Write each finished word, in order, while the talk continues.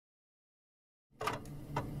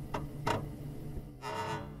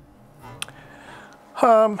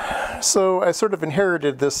So I sort of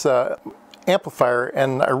inherited this amplifier,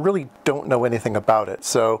 and I really don't know anything about it.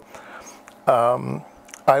 So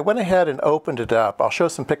I went ahead and opened it up. I'll show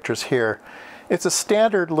some pictures here. It's a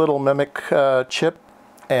standard little MMIC chip,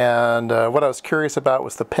 and what I was curious about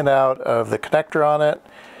was the pinout of the connector on it.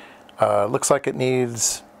 Looks like it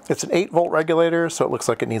needs, it's an 8-volt regulator, so it looks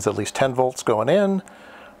like it needs at least 10 volts going in.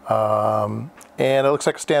 And it looks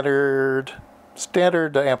like a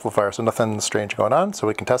standard amplifier, so nothing strange going on, so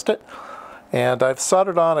we can test it. And I've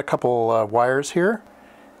soldered on a couple wires here,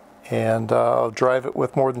 and I'll drive it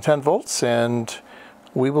with more than 10 volts, and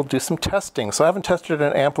we will do some testing. So I haven't tested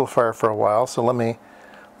an amplifier for a while, so let me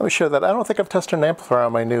show that. I don't think I've tested an amplifier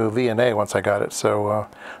on my new VNA once I got it, so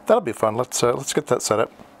that'll be fun. Let's get that set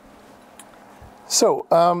up. So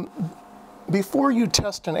before you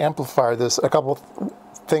test an amplifier, there's a couple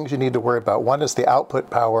things you need to worry about. One is the output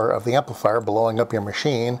power of the amplifier blowing up your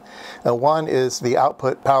machine, and one is the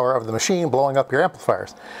output power of the machine blowing up your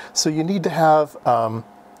amplifiers. So you need to have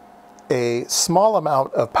a small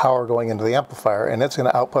amount of power going into the amplifier, and it's going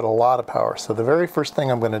to output a lot of power. So the very first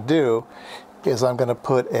thing I'm going to do is I'm going to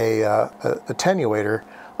put a attenuator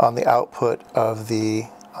on the output of the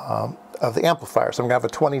amplifier. So I'm going to have a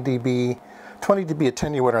 20 dB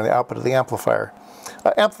attenuator on the output of the amplifier.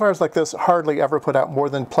 Amplifiers like this hardly ever put out more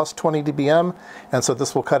than plus 20 dBm, and so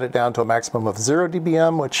this will cut it down to a maximum of 0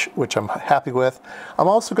 dBm, which I'm happy with. I'm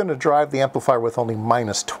also going to drive the amplifier with only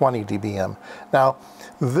minus 20 dBm. Now,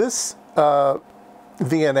 this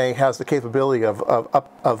VNA has the capability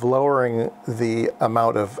of lowering the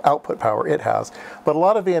amount of output power it has, but a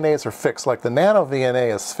lot of VNAs are fixed, like the Nano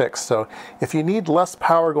VNA is fixed, so if you need less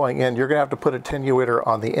power going in, you're going to have to put an attenuator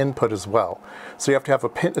on the input as well. So you have to have an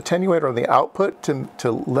attenuator on the output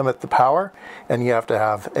to limit the power, and you have to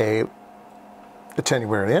have a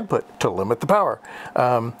attenuator on the input to limit the power.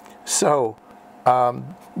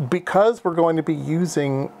 Because we're going to be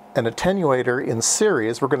using an attenuator in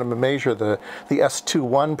series, we're going to measure the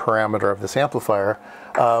S21 parameter of this amplifier.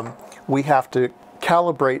 We have to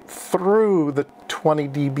calibrate through the 20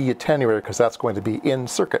 dB attenuator because that's going to be in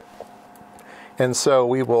circuit. And so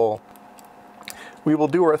we will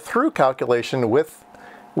do our through calculation with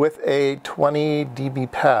a 20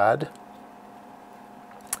 dB pad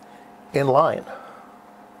in line.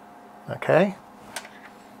 Okay?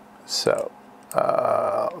 So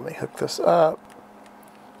let me hook this up.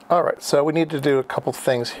 All right, so we need to do a couple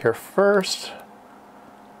things here first.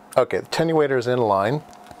 Okay, the attenuator is in line.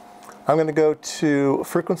 I'm going to go to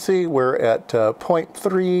frequency. We're at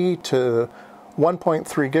 0.3 to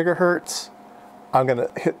 1.3 gigahertz. I'm going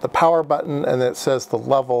to hit the power button, and it says the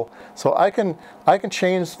level. So I can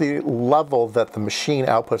change the level that the machine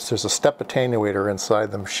outputs. There's a step attenuator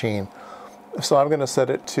inside the machine. So I'm going to set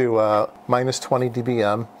it to minus 20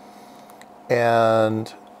 dBm,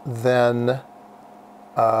 and then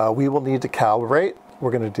we will need to calibrate.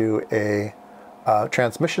 We're going to do a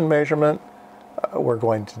transmission measurement. We're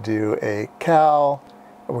going to do a cal.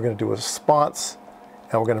 And we're going to do a response.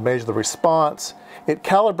 And we're going to measure the response. It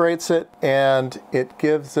calibrates it, and it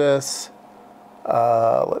gives us,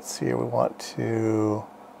 let's see, we want to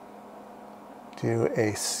do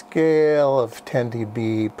a scale of 10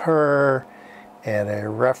 dB per and a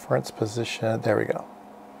reference position. There we go.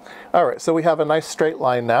 All right, so we have a nice straight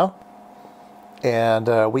line now,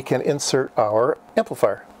 and we can insert our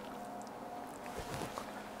amplifier.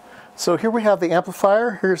 So here we have the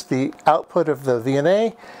amplifier. Here's the output of the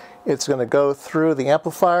VNA. It's going to go through the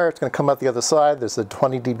amplifier. It's going to come out the other side. There's a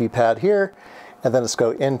 20 dB pad here, and then it's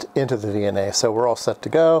go into the VNA. So we're all set to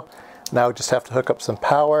go. Now we just have to hook up some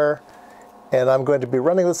power, and I'm going to be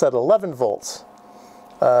running this at 11 volts.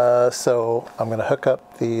 So I'm going to hook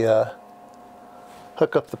up the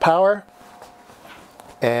power,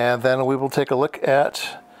 and then we will take a look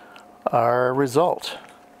at our result.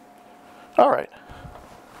 All right.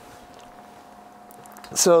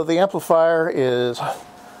 So the amplifier is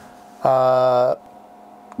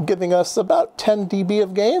giving us about 10 dB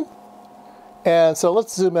of gain. And so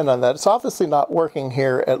let's zoom in on that. It's obviously not working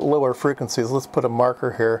here at lower frequencies. Let's put a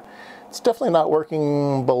marker here. It's definitely not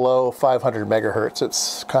working below 500 megahertz.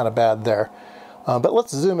 It's kind of bad there. But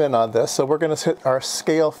let's zoom in on this. So we're going to hit our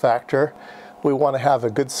scale factor. We want to have a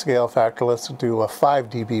good scale factor. Let's do a 5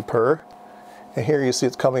 dB per. And here you see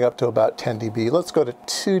it's coming up to about 10 dB. Let's go to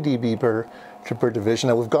 2 dB per division.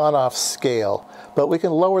 And we've gone off scale. But we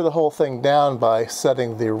can lower the whole thing down by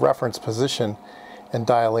setting the reference position and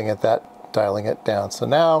dialing it down. So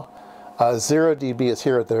now 0 dB is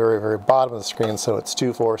here at the very, very bottom of the screen. So it's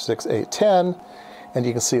 2, 4, 6, 8, 10. And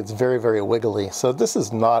you can see it's very, very wiggly. So this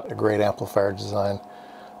is not a great amplifier design.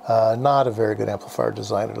 Not a very good amplifier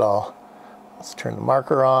design at all. Let's turn the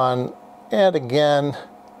marker on, and again,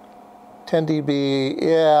 10 dB,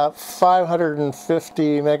 yeah, 550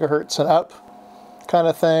 megahertz and up kind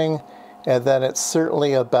of thing. And then it's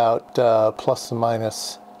certainly about plus or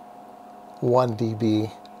minus 1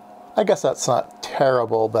 dB. I guess that's not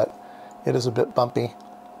terrible, but it is a bit bumpy.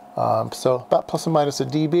 So about plus or minus a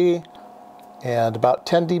dB, and about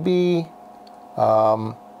 10 dB,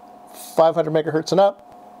 500 megahertz and up,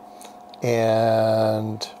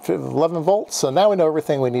 and 11 volts. So now we know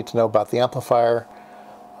everything we need to know about the amplifier.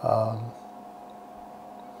 All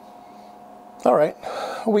right,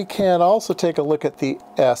 we can also take a look at the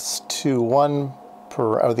S11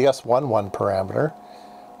 parameter.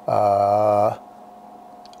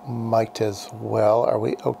 Might as well. Are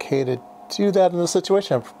we okay to do that in this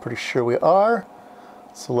situation? I'm pretty sure we are.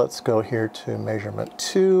 So let's go here to measurement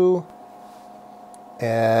 2,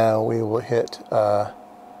 and we will hit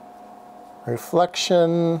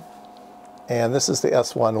reflection, and this is the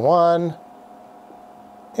S11.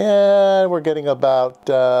 And we're getting about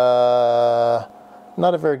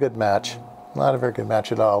not a very good match. Not a very good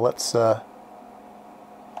match at all. Let's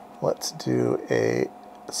do a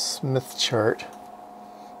Smith chart.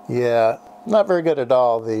 Yeah, not very good at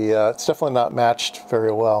all. It's definitely not matched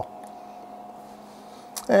very well.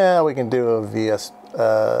 And we can do a VS.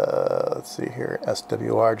 Let's see here,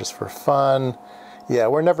 SWR just for fun. Yeah,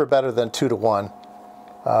 we're never better than 2 to 1.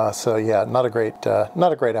 So yeah, not a great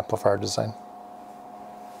amplifier design.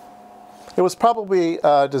 It was probably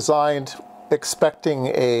designed expecting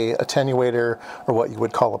a attenuator, or what you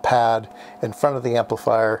would call a pad, in front of the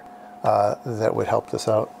amplifier that would help this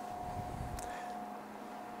out.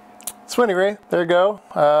 So anyway, there you go.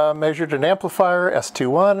 Measured an amplifier,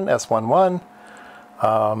 S21 and S11.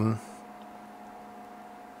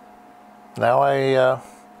 Now I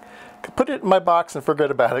could put it in my box and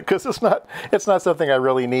forget about it, because it's not something I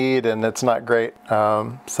really need, and it's not great.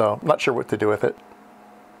 So I'm not sure what to do with it.